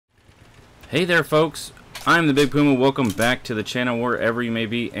Hey there folks, I'm the Big Puma. Welcome back to the channel wherever you may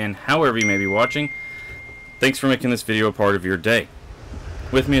be and however you may be watching. Thanks for making this video a part of your day.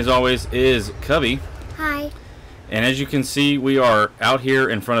 With me as always is Cubby. Hi. And as you can see, we are out here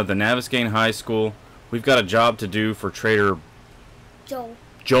in front of the Naviscane High School. We've got a job to do for Trader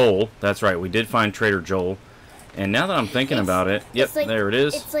Joel. That's right, we did find Trader Joel. And now that I'm thinking about it, yep, like, there it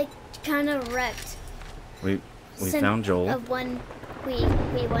is. It's like kind of wrecked. We found Joel. Of when we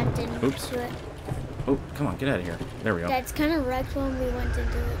went into it. Oh, come on, get out of here. There we go. Yeah, it's kind of wrecked when we went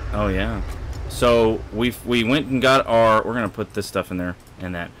into it. Oh yeah. So we went and got our. We're gonna put this stuff in there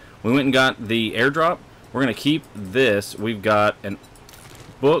and that. We went and got the airdrop. We're gonna keep this. We've got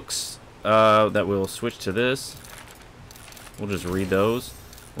books that we'll switch to this. We'll just read those.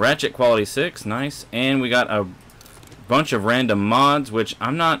 Ratchet quality 6, nice. And we got a bunch of random mods, which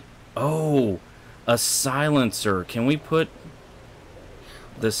I'm not. Oh, a silencer. Can we put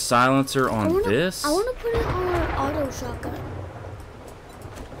the silencer on this? I want to put it on our auto shotgun.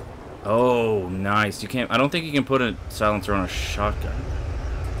 Oh, nice. You can't. I don't think you can put a silencer on a shotgun.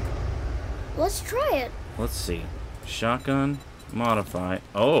 Let's try it. Let's see. Shotgun, modify.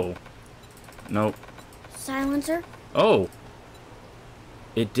 Oh, nope. Silencer. Oh,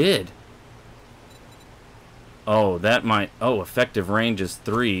 it did. Oh, that might. Oh, effective range is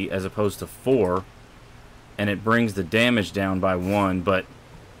 3 as opposed to 4, and it brings the damage down by 1. But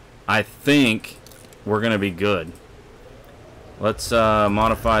I think we're gonna be good. Let's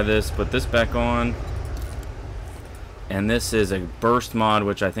modify this. Put this back on. And this is a burst mod,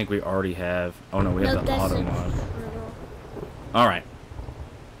 which I think we already have. Oh no, we have the auto mod. All right.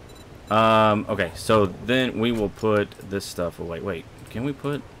 Okay, so then we will put this stuff away. Wait, can we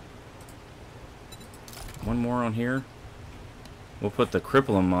put one more on here? We'll put the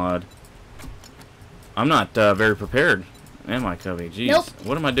Crippling mod. I'm not very prepared, am I, Cubby? Jeez, nope.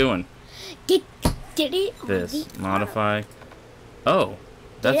 What am I doing? Did it on this the modify? Auto. Oh,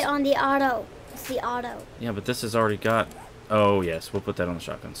 that's Did it on the auto. It's the auto. Yeah, but this has already got. Oh yes, we'll put that on the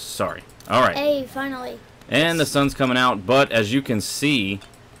shotgun. Sorry. All right. Hey, finally. And the sun's coming out, but as you can see,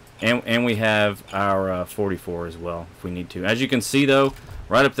 and we have our 44 as well if we need to. As you can see though,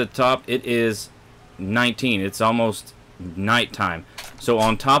 right up at the top, it is 19. It's almost nighttime. So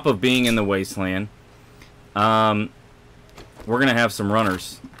on top of being in the Wasteland, we're gonna have some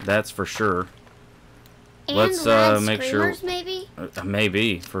runners. That's for sure. And let's make sure. Maybe.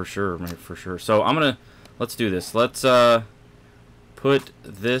 Maybe for sure. Maybe for sure. So I'm gonna. Let's do this. Let's put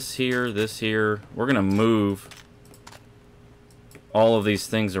this here. This here. We're gonna move all of these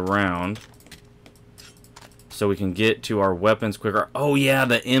things around so we can get to our weapons quicker. Oh yeah,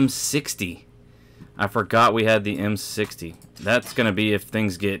 the M60. I forgot we had the M60. That's gonna be if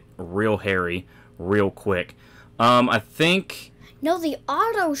things get real hairy real quick. I think. No, the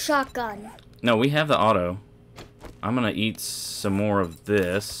auto shotgun. No, we have the auto. I'm gonna eat some more of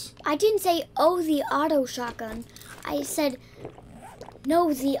this. I didn't say, oh, the auto shotgun. I said,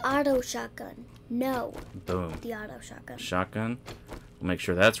 no, the auto shotgun. No. Boom. The auto shotgun. Shotgun. We'll make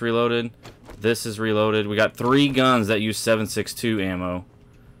sure that's reloaded. This is reloaded. We got 3 guns that use 7.62 ammo.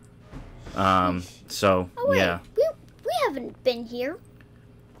 So, oh, wait. Yeah. We haven't been here.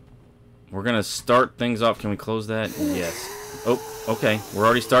 We're gonna start things off. Can we close that? Yes. Oh, okay. We're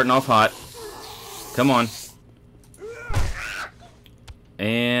already starting off hot. Come on.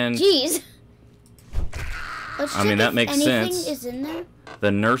 And jeez. I mean, that makes sense. Anything is in there.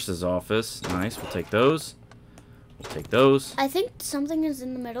 The nurse's office. Nice. We'll take those. We'll take those. I think something is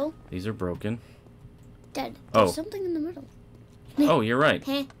in the middle. These are broken. Dead. There's something in the middle. Oh, you're right.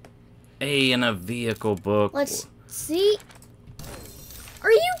 Hey, and a vehicle book. Let's see.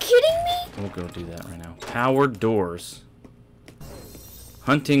 Are you kidding me? We'll go do that right now. Powered doors.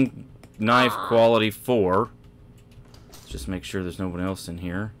 Hunting knife quality 4. Let's just make sure there's no one else in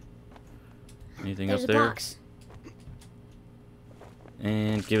here. Anything up there? There's a box.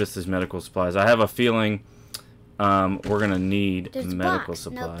 And give us these medical supplies. I have a feeling we're gonna need medical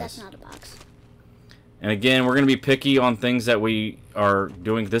supplies. Nope, that's not a box. And again, we're gonna be picky on things that we are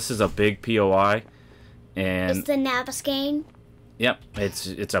doing. This is a big POI, and it's the Naviscane. Yep,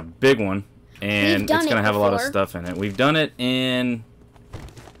 it's a big one, and it's gonna have a lot of stuff in it. We've done it in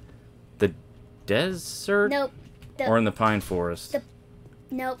the desert. Nope. Or in the pine forest.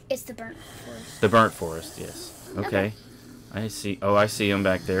 Nope, it's the burnt forest. The burnt forest, yes. Okay. I see. Oh, I see him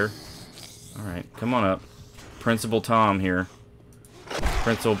back there. All right, come on up. Principal Tom here.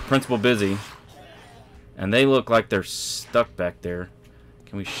 Principal Busy. And they look like they're stuck back there.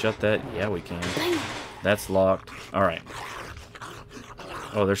 Can we shut that? Yeah, we can. That's locked. All right.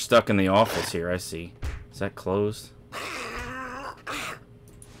 Oh, they're stuck in the office here. I see. Is that closed?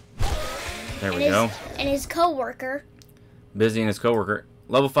 There we go. And his co-worker. Busy and his co-worker.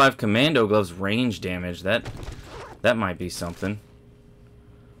 Level 5 commando gloves, range damage. That might be something.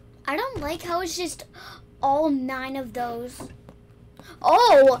 I don't like how it's just all 9 of those.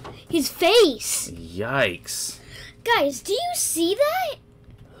 Oh, his face. Yikes. Guys, do you see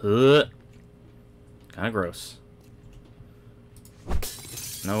that? Kind of gross.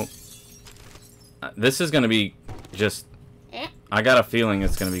 Nope. This is going to be just... I got a feeling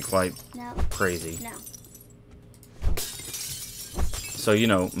it's going to be quite crazy. No. So, you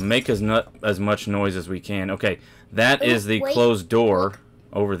know, make as much noise as we can. Okay, that is the closed door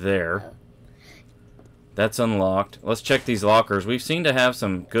over there. Oh. That's unlocked. Let's check these lockers. We've seemed to have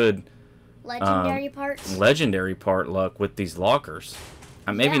some good... Legendary parts? Legendary part luck with these lockers.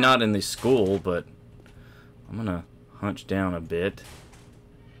 Maybe not in the school, but I'm going to hunch down a bit.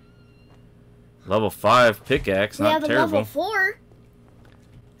 Level 5 pickaxe, not terrible. We have a level 4.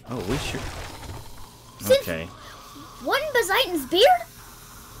 Oh, we should... Okay. One Poseidon's beard?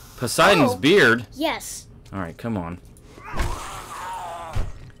 Poseidon's beard? Yes. Alright, come on.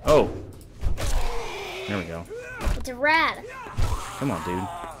 Oh. There we go. It's a rad. Come on, dude.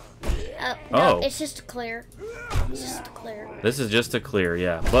 No, it's just a clear. It's just a clear. This is just a clear,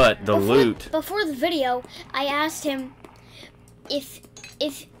 yeah. But the loot... Before the video, I asked him if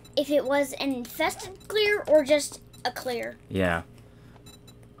it was an infested clear or just a clear. Yeah.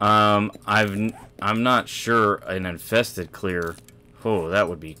 I'm not sure an infested clear. Oh, that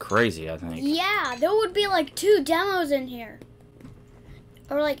would be crazy, I think. Yeah, there would be like 2 demos in here.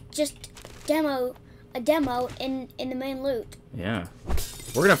 Or like just a demo in the main loot. Yeah.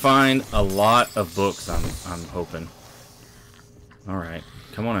 We're gonna find a lot of books, I'm hoping. Alright.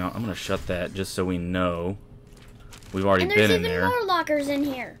 Come on out. I'm gonna shut that just so we know. We've already been in there. And there's even more lockers in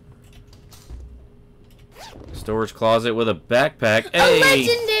here. Storage closet with a backpack. Hey! A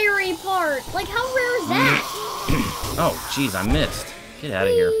legendary part! Like, how rare is that? Oh, jeez, I missed. Get out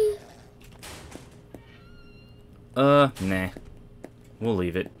of here. Nah. We'll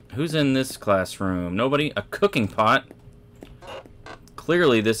leave it. Who's in this classroom? Nobody? A cooking pot?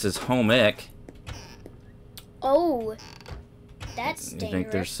 Clearly, this is home ec. Oh. That's dangerous. You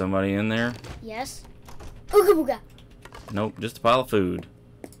think there's somebody in there? Yes. Ooga booga. Nope, just a pile of food.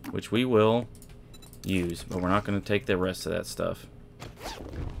 Which we will use, but we're not going to take the rest of that stuff.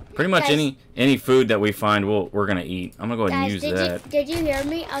 Pretty much any food that we find, we're going to eat. I'm going to go ahead and use that. Did you hear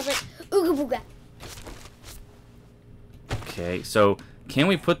me? I was like, ooga booga. Okay, so can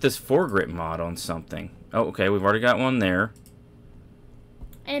we put this foregrip mod on something? Oh, okay, we've already got one there.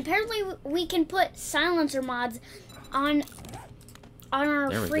 And apparently we can put silencer mods on our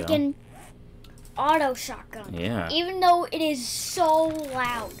freaking auto shotgun. Yeah. Even though it is so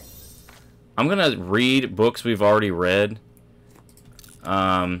loud. I'm gonna read books we've already read.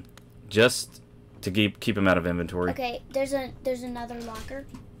 Just to keep them out of inventory. Okay, there's another locker.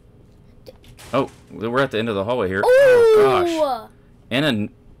 Oh, we're at the end of the hallway here. Ooh! Oh gosh. And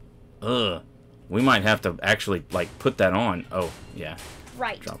we might have to actually like put that on. Oh, yeah.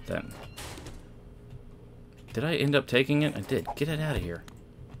 Right. Drop that. Did I end up taking it? I did. Get it out of here.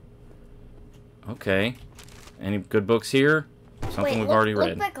 Okay. Any good books here? Something we've already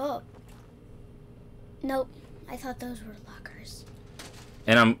read. Look back up. Nope. I thought those were lockers.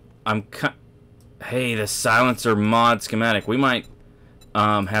 And hey, the silencer mod schematic. We might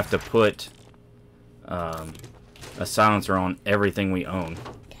have to put a silencer on everything we own.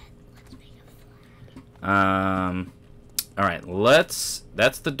 Alright,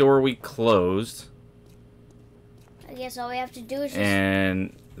 that's the door we closed. I guess all we have to do is just...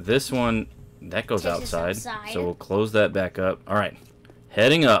 And this one, that goes outside. So we'll close that back up. Alright,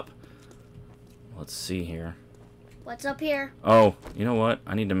 heading up. Let's see here. What's up here? Oh, you know what?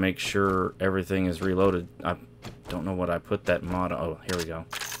 I need to make sure everything is reloaded. I don't know what I put that mod... Oh, here we go.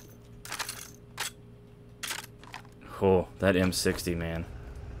 Oh, that M60, man.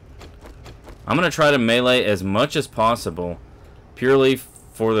 I'm going to try to melee as much as possible, purely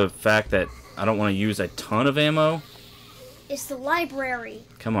for the fact that I don't want to use a ton of ammo. It's the library.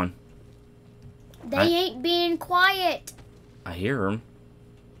 Come on. They ain't being quiet. I hear them.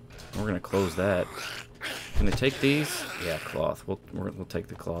 We're going to close that. Can I take these? Yeah, cloth. We'll take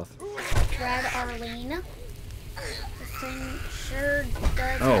the cloth. Rad Arlene. This thing sure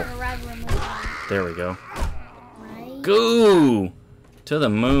does have a rad removal. There we go. Right. Goo! To the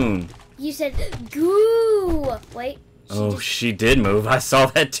moon. You said goo. Wait. She did move. I saw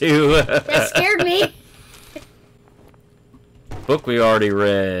that too. That scared me. Book we already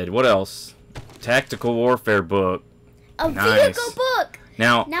read. What else? Tactical warfare book. A vehicle book.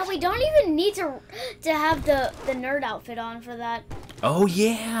 Now we don't even need to have the nerd outfit on for that. Oh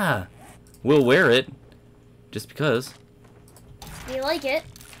yeah. We'll wear it. Just because. You like it.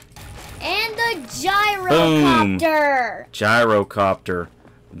 And the gyrocopter. Boom. Gyrocopter.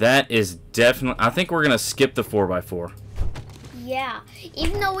 That is definitely... I think we're going to skip the 4x4. Yeah.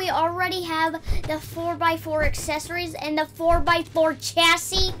 Even though we already have the 4x4 accessories and the 4x4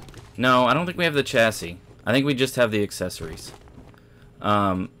 chassis. No, I don't think we have the chassis. I think we just have the accessories.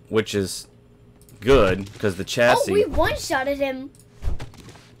 Which is good, because the chassis... Oh, we one-shotted him.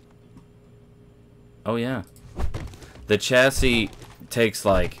 Oh, yeah. The chassis takes,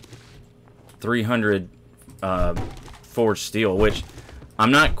 like, 300 forged steel, which I'm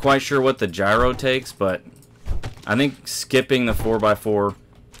not quite sure what the gyro takes, but I think skipping the 4x4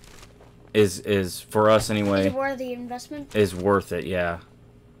 is for us anyway. Is it worth the investment? Is worth it, yeah.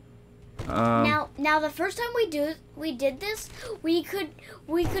 Now the first time we did this, we couldn't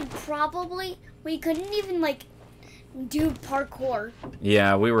even like do parkour.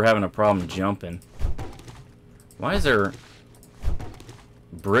 Yeah, we were having a problem jumping. Why is there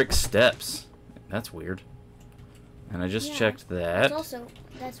brick steps? That's weird. And I just checked that.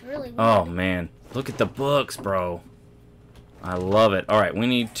 That's really weird. Oh man, look at the books, bro. I love it. All right, we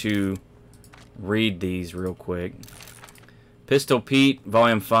need to read these real quick. Pistol Pete,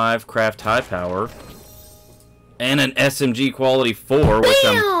 Volume 5, Craft High Power, and an SMG Quality 4, which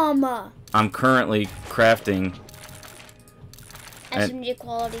I'm currently crafting. SMG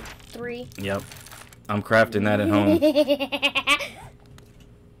Quality 3. Yep, I'm crafting that at home.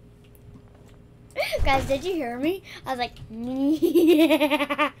 Guys, did you hear me? I was like,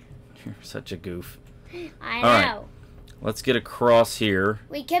 You're such a goof. I know. All right, let's get across here.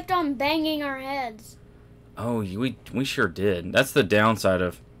 We kept on banging our heads. Oh, we sure did. That's the downside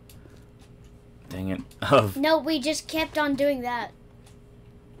of... Dang it. No, we just kept on doing that.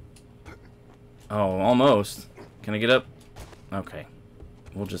 Oh, almost. Can I get up? Okay.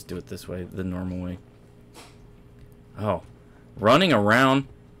 We'll just do it this way, the normal way. Oh. Running around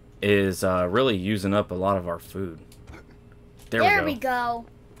is really using up a lot of our food. There we go.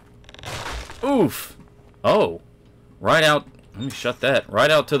 Oof. Oh. Right out... Let me shut that.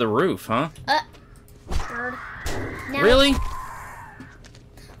 Right out to the roof, huh? Now, really?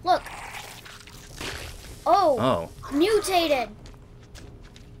 Look. Oh. Mutated.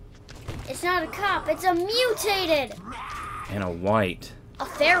 It's not a cop. It's a mutated. And a white. A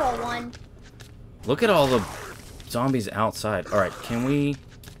feral one. Look at all the zombies outside. All right, can we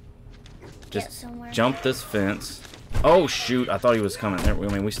just jump this fence? Oh, shoot. I thought he was coming. I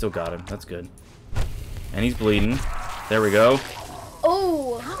mean, we still got him. That's good. And he's bleeding. There we go.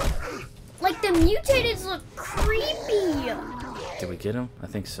 Oh. Like, the mutateds look creepy. Did we get him? I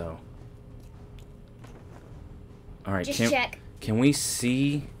think so. All right. Just check. Can we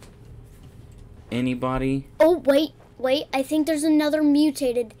see anybody? Oh, wait. I think there's another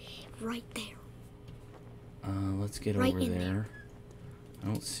mutated right there. Let's get over there. I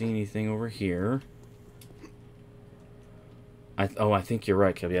don't see anything over here. I think you're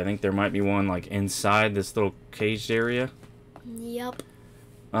right, Kevy. I think there might be one, like, inside this little caged area. Yep.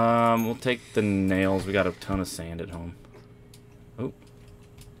 We'll take the nails. We got a ton of sand at home. Oh.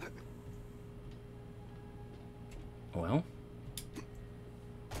 Well.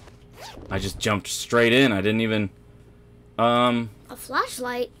 I just jumped straight in. I didn't even... A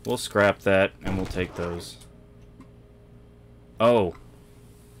flashlight. We'll scrap that, and we'll take those. Oh.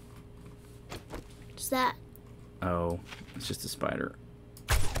 What's that? Oh. It's just a spider.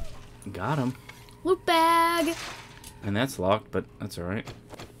 Got him. Loot bag. And that's locked, but that's alright.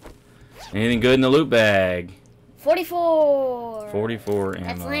 Anything good in the loot bag? 44. 44 ammo.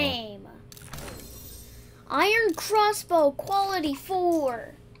 That's lame. Iron crossbow, quality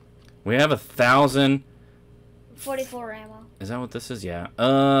 4. We have 1,000. 44 ammo. Is that what this is? Yeah.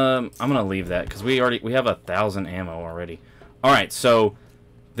 I'm gonna leave that because we have 1,000 ammo already. All right, so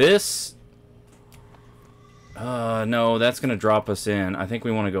this. No, that's gonna drop us in. I think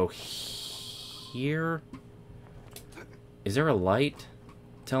we want to go here. Is there a light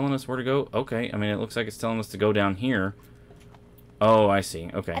telling us where to go? Okay, I mean, it looks like it's telling us to go down here. Oh, I see.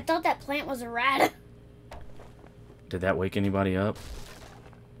 Okay. I thought that plant was a rat. Did that wake anybody up?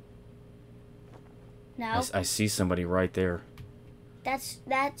 No. I see somebody right there. That's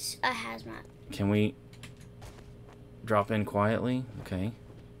a hazmat. Can we drop in quietly? Okay.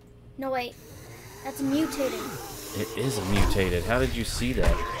 No, wait. That's a mutated. It is a mutated. How did you see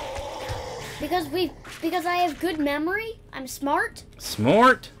that? Because I have good memory. I'm smart.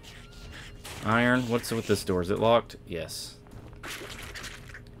 Smart? Iron. What's with this door? Is it locked? Yes.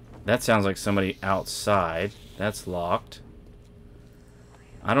 That sounds like somebody outside. That's locked.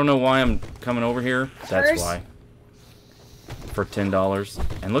 I don't know why I'm coming over here. That's why. for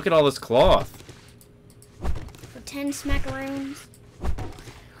 $10. And look at all this cloth. For 10 smackaroons.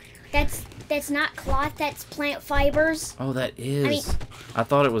 That's not cloth, that's plant fibers. Oh, that is. I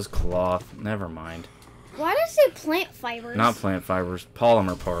thought it was cloth. Never mind. Why does it say plant fibers? Not plant fibers,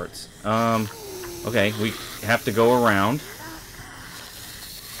 polymer parts. Okay, we have to go around.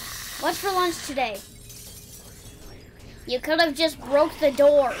 What's for lunch today? You could have just broke the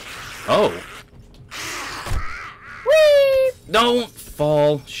door. Oh. Whee! Don't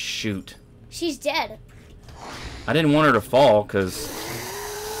fall. Shoot. She's dead. I didn't want her to fall because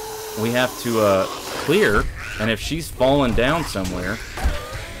we have to clear, and if she's fallen down somewhere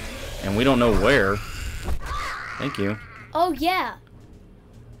and we don't know where. Thank you. Oh yeah.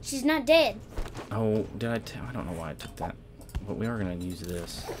 She's not dead. Oh, did I don't know why I took that. But we are going to use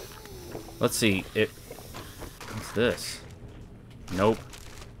this. Let's see. What's this? Nope.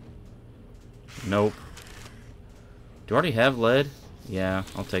 Nope. Do I already have lead? Yeah,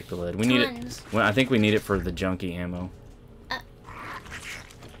 I'll take the lead. We need it. Well, I think we need it for the junkie ammo.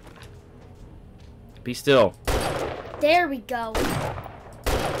 Be still. There we go.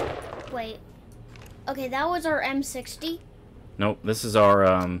 Wait. Okay, that was our M60. Nope, this is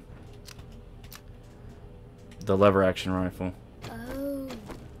our the lever action rifle. Oh.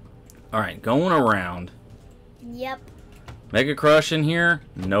 All right, going around. Yep. Mega Crush in here?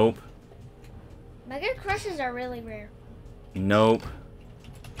 Nope. Mega Crushes are really rare. Nope.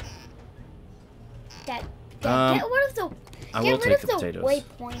 Get rid of the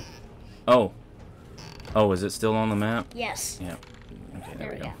waypoint. Oh, is it still on the map? Yes. Yeah. Okay,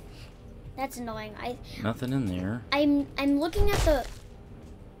 there we go. That's annoying. Nothing in there. I'm looking at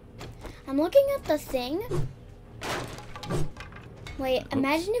the thing. Wait, Oops.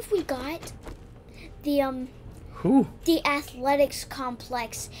 imagine if we got the athletics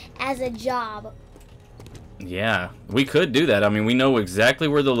complex as a job. Yeah, we could do that. I mean, we know exactly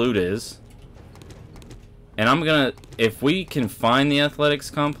where the loot is. And I'm gonna, if we can find the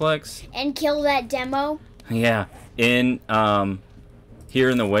athletics complex and kill that demo. Yeah, in here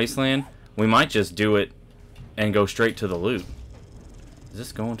in the Wasteland, we might just do it and go straight to the loot. Is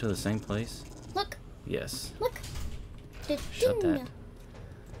this going to the same place? Look. Yes. Look. Shut that.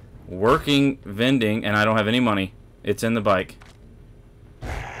 Working vending, and I don't have any money. It's in the bike.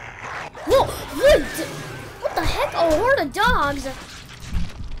 Whoa! What the heck? A horde of dogs!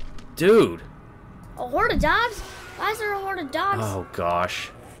 Dude! A horde of dogs? Why is there a horde of dogs? Oh,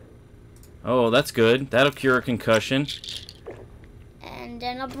 gosh. Oh, that's good. That'll cure a concussion. And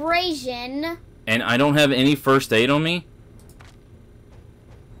an abrasion. And I don't have any first aid on me?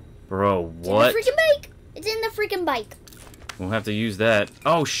 Bro, what? It's in the freaking bike! It's in the freaking bike. We'll have to use that.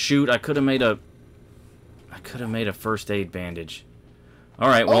 Oh, shoot. I could have made a first aid bandage. All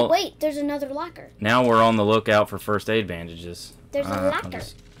right, well. Oh, wait. There's another locker. Now we're on the lookout for first aid bandages. There's a locker.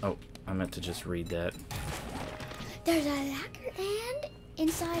 I meant to just read that. There's a locker, and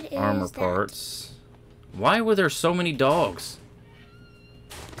inside is armor parts. Why were there so many dogs?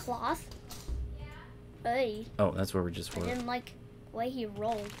 Cloth. Hey. Oh, that's where we just were. I didn't like the way he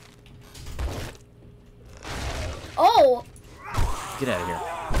rolled. Oh! Get out of here.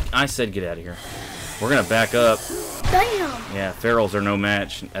 I said get out of here. We're gonna back up. Damn! Yeah, ferals are no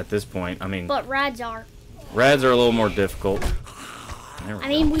match at this point. I mean... But rads are. Rads are a little more difficult. I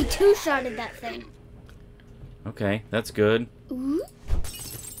mean, we two-shotted that thing. Okay, that's good. Ooh.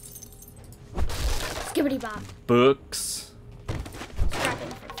 Skibbity bop. Books. Scrapping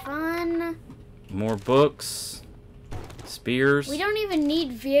for fun. More books. Spears. We don't even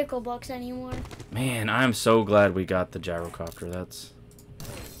need vehicle books anymore. Man, I'm so glad we got the gyrocopter. That's...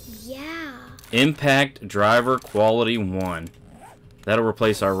 Yeah. Impact Driver Quality 1. That'll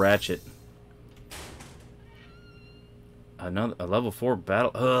replace our ratchet. A level 4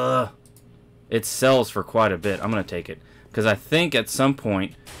 battle. It sells for quite a bit. I'm gonna take it because I think at some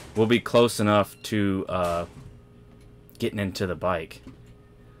point we'll be close enough to getting into the bike.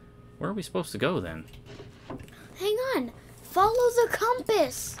 Where are we supposed to go then? Hang on. Follow the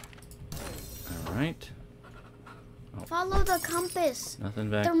compass. All right. Oh. Follow the compass. Nothing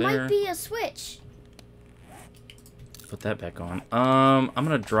back there. There might be a switch. Put that back on. I'm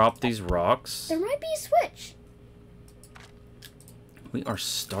gonna drop these rocks. There might be a switch. We are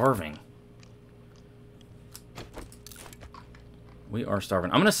starving. We are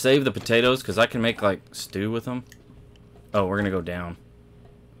starving. I'm gonna save the potatoes because I can make like stew with them. Oh, we're gonna go down.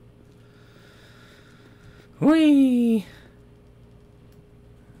 Whee!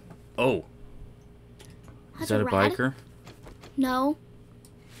 Oh. Is that a biker? No.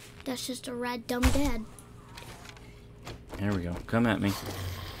 That's just a rad dumb dad. There we go. Come at me.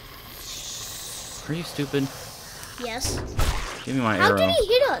 Are you stupid? Yes. Give me my How arrow. did he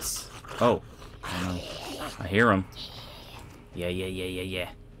hit us? Oh, I know. I hear him. Yeah.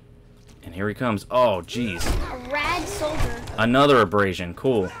 And here he comes. Oh, jeez. A rad soldier. Another abrasion.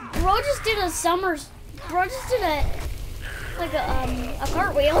 Cool. Bro just did a like a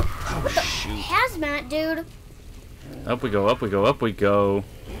cartwheel. What the hazmat, dude? Up we go, up we go, up we go.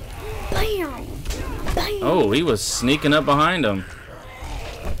 Bam! Bam! Oh, he was sneaking up behind him.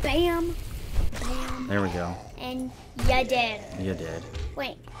 Bam! Bam! There we go. And you did. You did.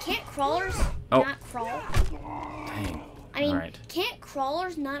 Wait, can't crawlers not crawl? Dang. I mean, Alright. can't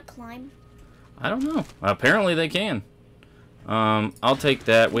crawlers not climb? I don't know. Apparently they can. I'll take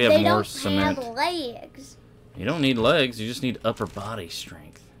that. We have more cement. They don't have legs. You don't need legs. You just need upper body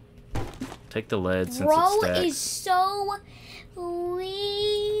strength. Take the lead since Bro it stacks. is so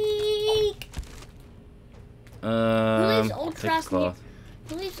weak. Who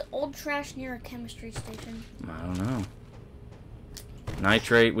leaves old trash near a chemistry station? I don't know.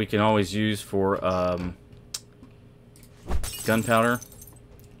 Nitrate we can always use for gunpowder.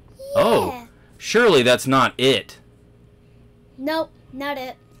 Yeah. Oh, surely that's not it. Nope, not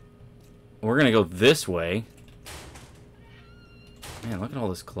it. We're gonna go this way. Man, look at all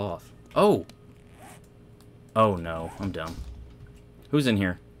this cloth. Oh! Oh no, I'm dumb. Who's in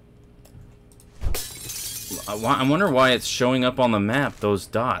here? I wonder why it's showing up on the map, those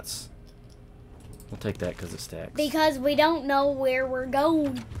dots. We'll take that because it stacks. Because we don't know where we're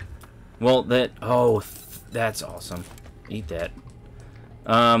going. Well, that's awesome. Eat that.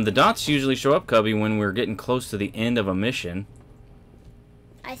 The dots usually show up, Cubby, when we're getting close to the end of a mission.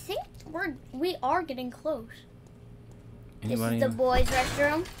 I think we are getting close. Anybody? This is the boys'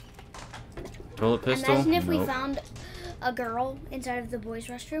 restroom. Toilet pistol? Imagine if we Nope. found a girl inside of the boys'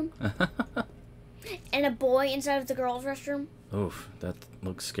 restroom. And a boy inside of the girls' restroom. Oof, that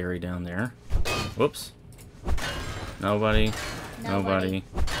looks scary down there. Whoops. Nobody. Nobody.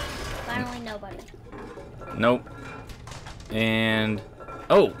 Finally, nobody. Nope. And...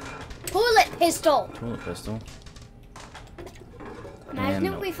 Oh! Toilet pistol! Toilet pistol. Imagine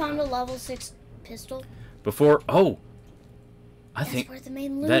if nope. we found a level 6 pistol. Before... Oh! I That's think where the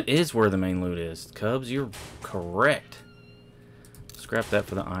main loot. that is where the main loot is. Cubs, you're correct. Scrap that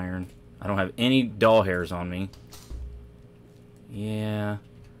for the iron. I don't have any doll hairs on me. Yeah.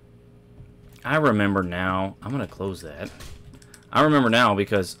 I remember now. I'm going to close that. I remember now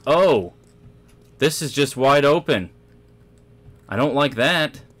because... Oh! This is just wide open. I don't like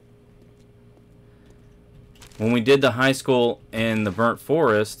that. When we did the high school in the burnt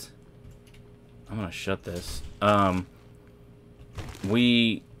forest... I'm going to shut this.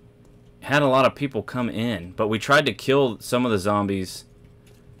 We had a lot of people come in, but we tried to kill some of the zombies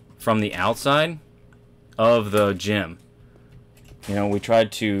from the outside of the gym. You know, we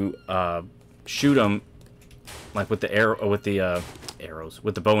tried to shoot them like with the arrow, with the arrows,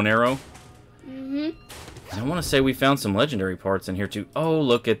 with the bow and arrow. Mm-hmm. I want to say we found some legendary parts in here too. Oh,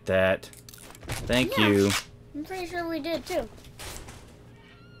 look at that! Thank you. I'm pretty sure we did too.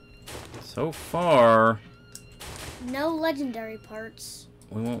 So far, no legendary parts.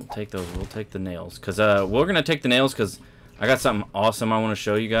 we won't take those. We'll take the nails, cause we're gonna take the nails, cause I got something awesome I want to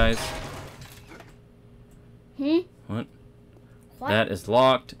show you guys. What? That is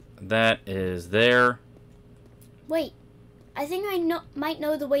locked. That is there. Wait, I think I might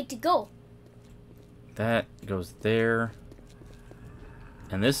know the way to go. That goes there.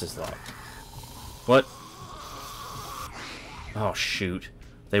 And this is locked. What? Oh, shoot.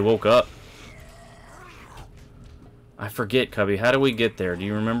 They woke up. I forget, Cubby. How do we get there? Do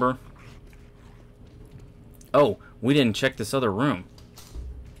you remember? Oh, we didn't check this other room.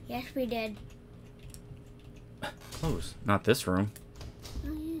 Yes, we did. Close. Not this room.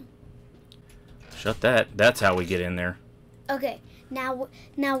 Oh, yeah. Shut that. That's how we get in there. Okay, now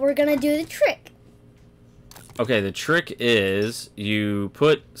we're gonna do the trick. Okay, the trick is you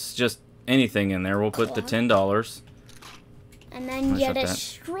put just anything in there. We'll put the $10. And then you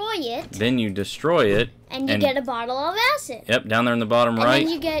destroy it. Then you destroy it. And you get a bottle of acid. Yep, down there in the bottom right. And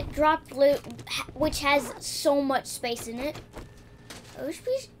then you get dropped loot, which has so much space in it. I wish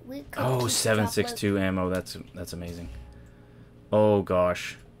we could. Oh, 7.62 ammo. That's amazing. Oh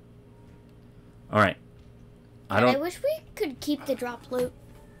gosh. All right. I wish we could keep the drop loot.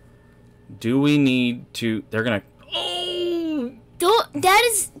 Do we need to? They're gonna. Oh!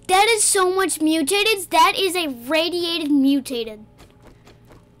 That is so much mutated. That is a radiated mutated.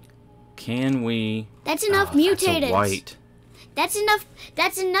 Can we? That's enough mutated. That's a white. That's enough.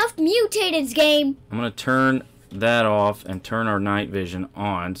 That's enough mutated, game. I'm gonna turn that off and turn our night vision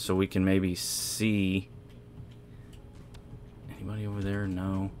on so we can maybe see. Anybody over there?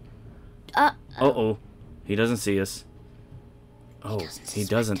 No. Uh-oh. He doesn't see us. Oh, he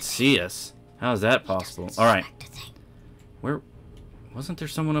doesn't see us. How is that possible? All right. Where? Wasn't there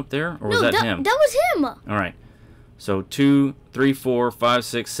someone up there? Or was that him? That was him. All right. So 2, 3, 4, 5,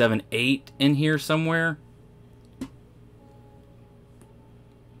 6, 7, 8 in here somewhere.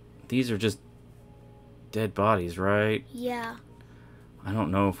 These are just dead bodies, right? Yeah. I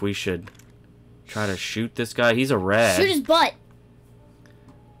don't know if we should try to shoot this guy. He's a rad. Shoot his butt.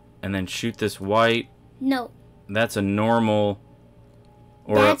 And then shoot this white. No. That's a normal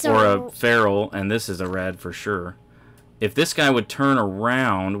or a feral, and this is a rad for sure. If this guy would turn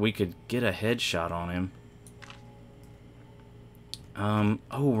around, we could get a headshot on him.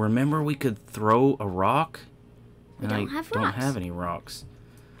 Oh, remember we could throw a rock? And I don't have any rocks.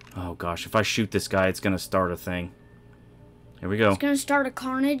 Oh gosh, if I shoot this guy, it's gonna start a thing. Here we go. It's gonna start a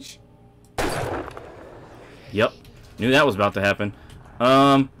carnage. Yep. Knew that was about to happen.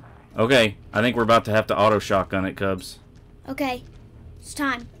 Okay. I think we're about to have to auto shotgun it, Cubs. Okay. It's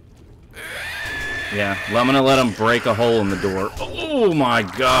time. Yeah. Well, I'm gonna let him break a hole in the door. Oh my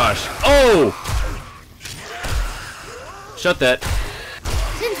gosh. Oh! Shut that.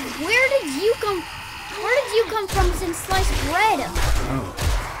 Since where did you come from since sliced bread? Oh.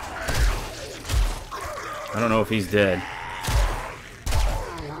 I don't know if he's dead.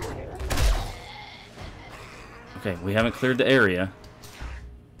 Okay, we haven't cleared the area.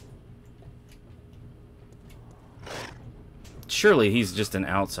 Surely he's just an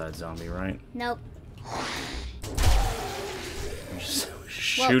outside zombie, right? Nope. Just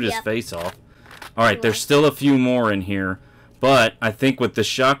shoot his face off. Alright, there's still a few more in here. But I think with the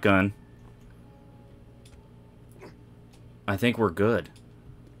shotgun, I think we're good.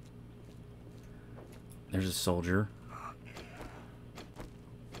 There's a soldier.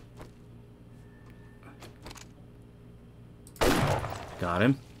 Got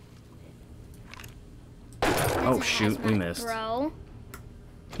him. Oh shoot, we missed. Bro.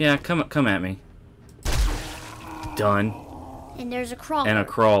 Yeah, come at me. Done. And there's a crawler. And a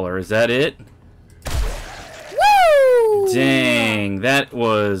crawler. Is that it? Woo! Dang, that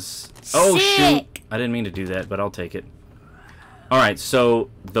was... Oh shoot. Sick. I didn't mean to do that, but I'll take it. Alright, so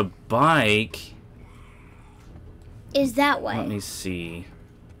the bike... is that way. Let me see.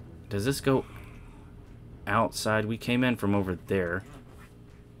 Does this go outside? We came in from over there.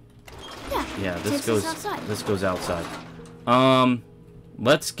 Yeah, this goes outside.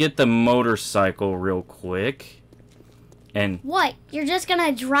 Let's get the motorcycle real quick. And what? You're just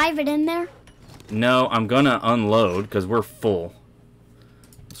gonna drive it in there? no, I'm gonna unload because we're full.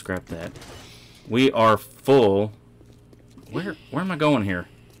 Scrap that. We are full. Where am I going here?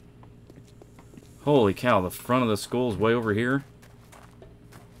 Holy cow, the front of the school's way over here.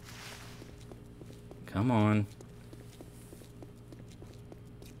 Come on.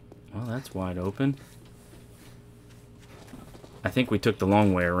 Well, that's wide open. I think we took the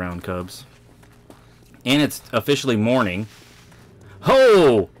long way around, Cubs. And it's officially morning.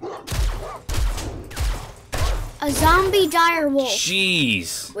 Ho! A zombie dire wolf.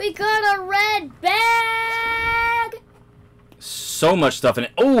 Jeez. We got a red bag. So much stuff in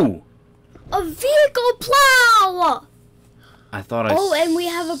it. Oh! A vehicle plow. I thought I... Oh, and we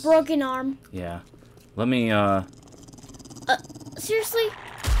have a broken arm. Yeah. Let me, Seriously?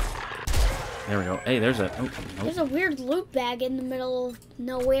 There we go. Hey, there's a... Oh, nope. There's a weird loot bag in the middle of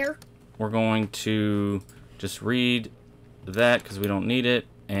nowhere. We're going to just read that because we don't need it,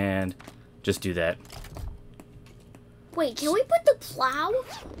 and just do that. Wait, can we put the plow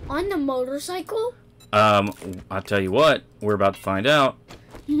on the motorcycle? I'll tell you what, we're about to find out.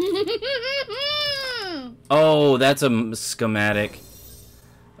 Oh, that's a schematic.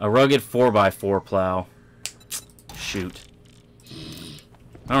 A rugged 4x4 plow. Shoot.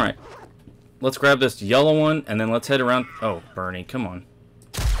 Alright. Let's grab this yellow one, and then let's head around... Oh, Bernie, come on.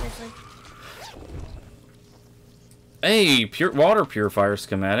 Hey, pure water purifier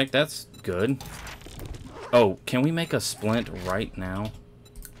schematic. That's good. Oh, can we make a splint right now?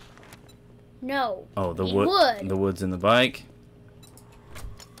 No. Oh, the wood. The wood's in the bike.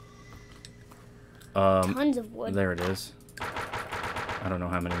 Tons of wood. There it is. I don't know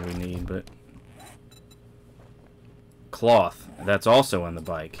how many we need, but... Cloth. That's also in the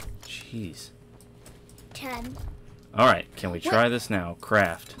bike. Jeez. 10. Alright, can we try this now?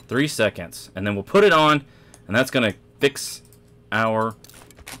 Craft. 3 seconds. And then we'll put it on, and that's going to fix our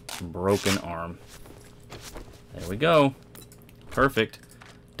broken arm. There we go. Perfect.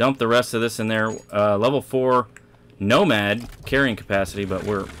 Dump the rest of this in there. Level 4 Nomad carrying capacity, but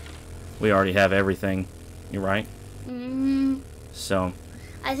we already have everything. You're right. Mm-hmm. So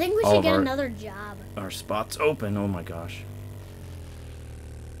I think we should get another job. Our spot's open. Oh my gosh.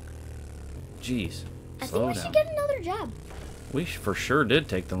 Jeez. I think we should get another job. We for sure did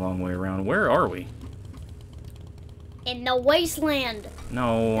take the long way around. Where are we? In the Wasteland.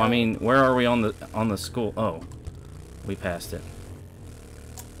 No, I mean, where are we on the school? Oh, we passed it.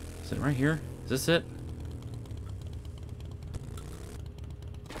 Is it right here? Is this it?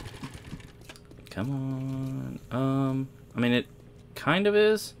 Come on. I mean, it kind of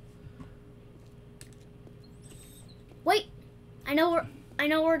is. Wait, I know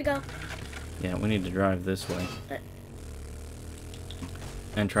where to go. Yeah, we need to drive this way.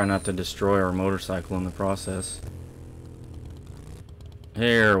 And try not to destroy our motorcycle in the process.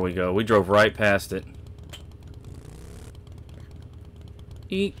 Here we go. We drove right past it.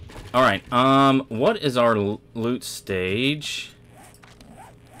 Eat. Alright, what is our loot stage?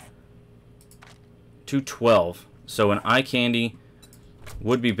 212. So an eye candy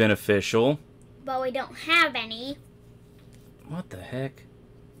would be beneficial. But we don't have any. What the heck?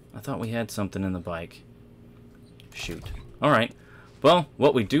 I thought we had something in the bike. Shoot. Alright. Well,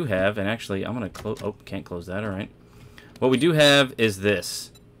 what we do have, and actually I'm going to close... Oh, can't close that. Alright. What we do have is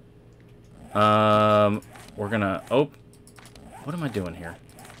this. We're going to... What am I doing here?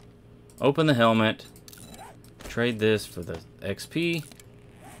 Open the helmet. Trade this for the XP.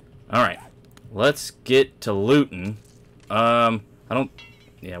 Alright. Let's get to looting. Yeah,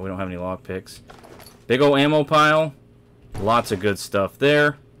 we don't have any lockpicks. Big ol' ammo pile. Lots of good stuff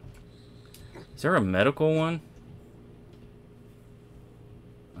there. Is there a medical one?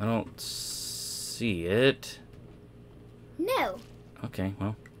 I don't see it. No. Okay,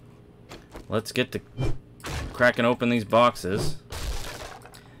 well. Let's get to cracking open these boxes.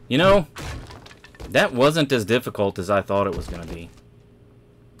 You know, that wasn't as difficult as I thought it was going to be.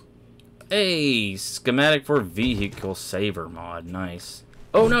 Hey, schematic for vehicle saver mod. Nice.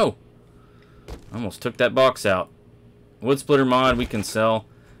 Oh, no. I almost took that box out. Wood splitter mod we can sell.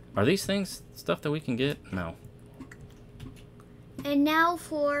 Are these things stuff that we can get? No. And now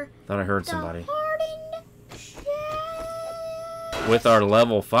for... Thought I heard somebody. Hardened shell. With our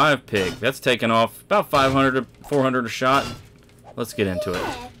level 5 pick. That's taking off about 500 to 400 a shot. Let's get into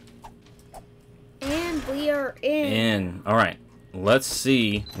it. And we are in. Alright. Let's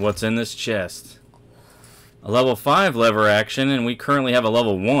see what's in this chest. A level 5 lever action, and we currently have a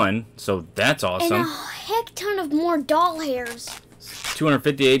level 1, so that's awesome. And a heck ton of more doll hairs.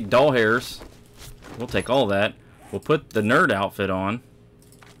 258 doll hairs. We'll take all that. We'll put the nerd outfit on.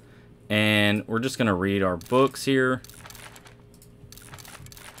 And we're just going to read our books here.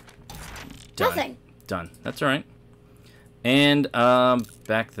 Done. Nothing. Done. That's alright. And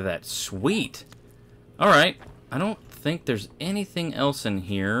back to that. Sweet. Alright. I don't think there's anything else in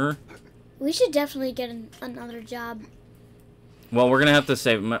here. We should definitely get another job. Well, we're gonna have to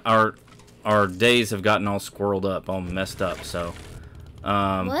save our days have gotten all squirreled up, all messed up. So,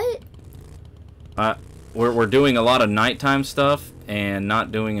 what? We're doing a lot of nighttime stuff and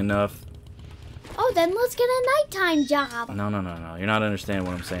not doing enough. Oh, then let's get a nighttime job. No. You're not understanding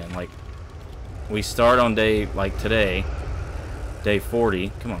what I'm saying. Like, we start on day like today, day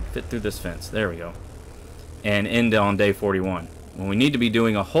 40. Come on, fit through this fence. There we go. And end on day 41. When we need to be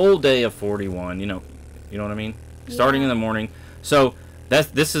doing a whole day of 41, you know what I mean? Yeah. Starting in the morning. So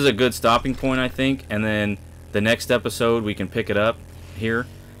this is a good stopping point, I think. And then the next episode we can pick it up here.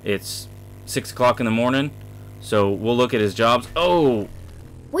 It's 6 o'clock in the morning, so we'll look at his jobs. Oh,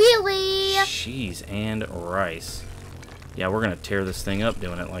 wheelie! Cheese and rice. Yeah, we're gonna tear this thing up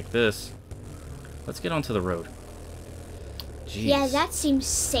doing it like this. Let's get onto the road. Jeez. Yeah, that seems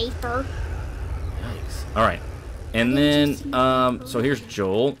safer. Yikes. All right. And then, so here's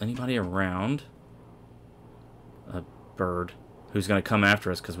Joel. Anybody around? A bird who's going to come after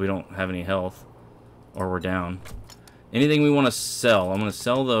us because we don't have any health. Or we're down. Anything we want to sell. I'm going to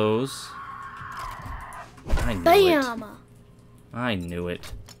sell those. I knew Bam! it. I knew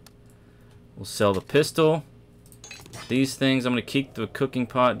it. We'll sell the pistol. These things, I'm going to keep the cooking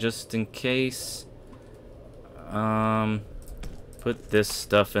pot just in case. Put this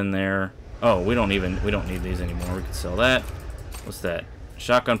stuff in there. Oh, we don't need these anymore. We can sell that. What's that?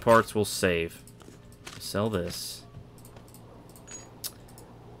 Shotgun parts we'll save. Sell this.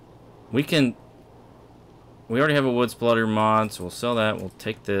 We already have a wood splitter mod, so we'll sell that. We'll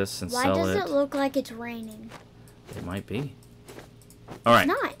take this and sell it. Why does it look like it's raining? It might be. All right.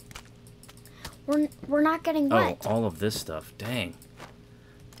 It's not. We're not getting wet. Oh, all of this stuff. Dang.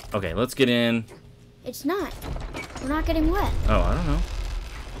 Okay, let's get in. It's not. We're not getting wet. Oh, I don't know.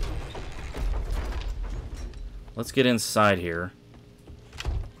 Let's get inside here.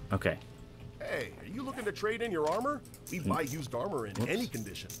 Okay. Hey, are you looking to trade in your armor? We buy used armor in any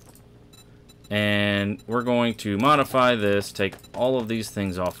condition. And we're going to modify this, take all of these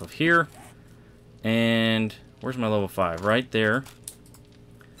things off of here, and Where's my level 5? Right there.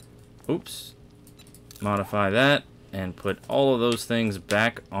 Oops. Modify that and put all of those things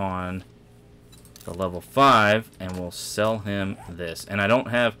back on the level 5, and we'll sell him this. And I don't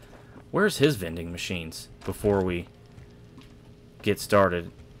have... Where's his vending machines before we get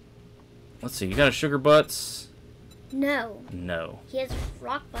started? Let's see. You got a Sugar Butts? No. No. He has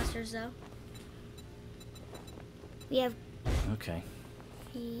Rock Busters, though. We have... Okay.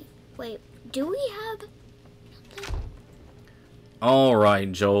 Wait, do we have... All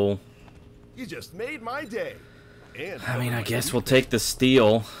right, Joel. You just made my day. And I mean, I guess we'll take the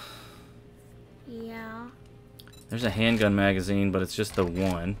steel. Yeah. There's a handgun magazine, but it's just the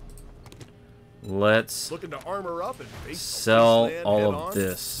one. Let's looking to armor up and face sell Wasteland all head of on?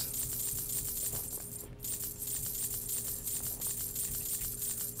 this.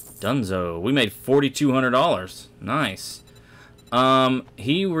 Dunzo. We made $4,200. Nice.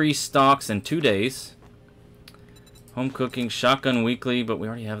 He restocks in 2 days. Home cooking, shotgun weekly, but we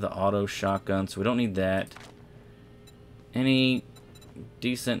already have the auto shotgun, so we don't need that. Any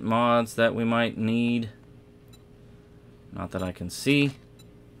decent mods that we might need? Not that I can see.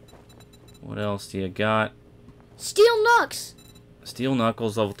 What else do you got? Steel Knucks! Steel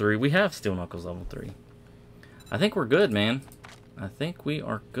Knuckles level 3. We have Steel Knuckles level 3. I think we're good, man. I think we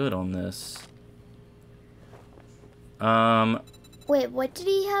are good on this. Wait, what did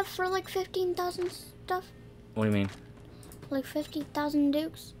he have for like 15,000 stuff? What do you mean? Like 50,000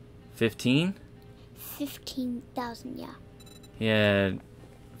 dukes? 15? 15,000, yeah. He had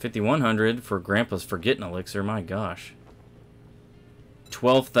 5,100 for Grandpa's Forgetting Elixir. My gosh.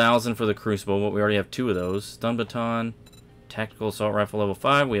 12,000 for the Crucible, but we already have 2 of those. Stun Baton, Tactical Assault Rifle level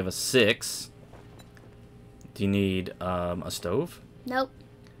 5. We have a 6. Do you need a stove? Nope.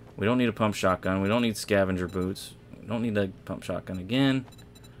 We don't need a pump shotgun. We don't need scavenger boots. We don't need a pump shotgun again.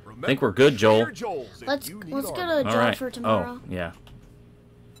 I think we're good, Joel. Let's get a job for tomorrow. Oh, yeah.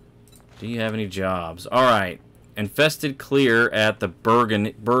 Do you have any jobs? All right. Infested clear at the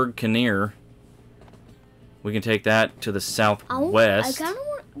Berg Kinnear. We can take that to the southwest. I kind of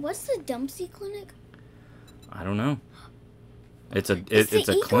want. What's the Dumpsy Clinic? I don't know. It's a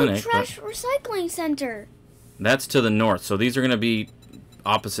the clinic. Trash Recycling Center. That's to the north. So these are going to be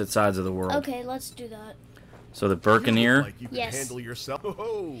opposite sides of the world. Okay, let's do that. So the Berkiner, like you can yes. handle yourself.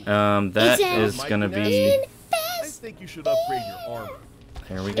 that is going to be... I think you should upgrade your armor.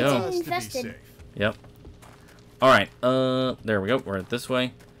 There we go. It's infested. Yep. All right. There we go. We're this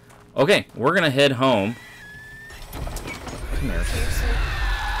way. Okay, we're going to head home. Come here.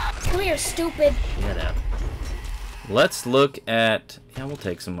 Come here, stupid. Get out. Let's look at... Yeah, we'll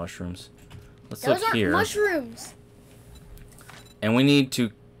take some mushrooms. Let's Those look aren't here. mushrooms. And we need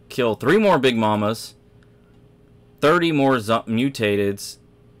to kill 3 more Big Mamas, 30 more mutateds,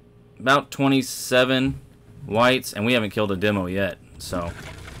 about 27 whites, and we haven't killed a demo yet. So,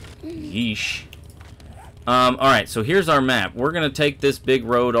 yeesh. Alright, so here's our map. We're going to take this big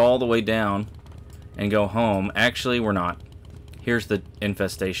road all the way down and go home. Actually, we're not. Here's the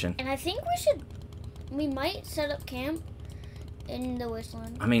infestation. And I think we might set up camp in the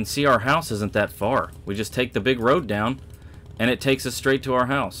Wasteland. I mean, see, our house isn't that far. We just take the big road down, and it takes us straight to our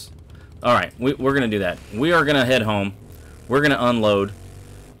house. Alright, we're going to do that. We are going to head home. We're going to unload.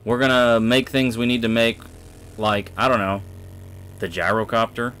 We're going to make things we need to make, like, I don't know, the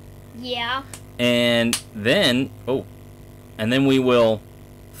gyrocopter. Yeah. And then, and then we will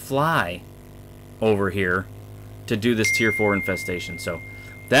fly over here to do this tier 4 infestation. So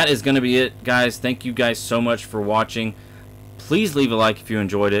that is going to be it, guys. Thank you guys so much for watching. Please leave a like if you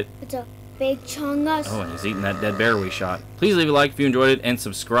enjoyed it. It's a big chungus. Oh, and he's eating that dead bear we shot. Please leave a like if you enjoyed it and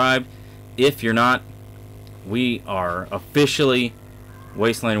subscribe if you're not. We are officially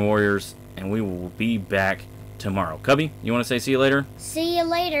Wasteland Warriors, and we will be back tomorrow. Cubby, you want to say see you later? See you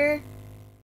later.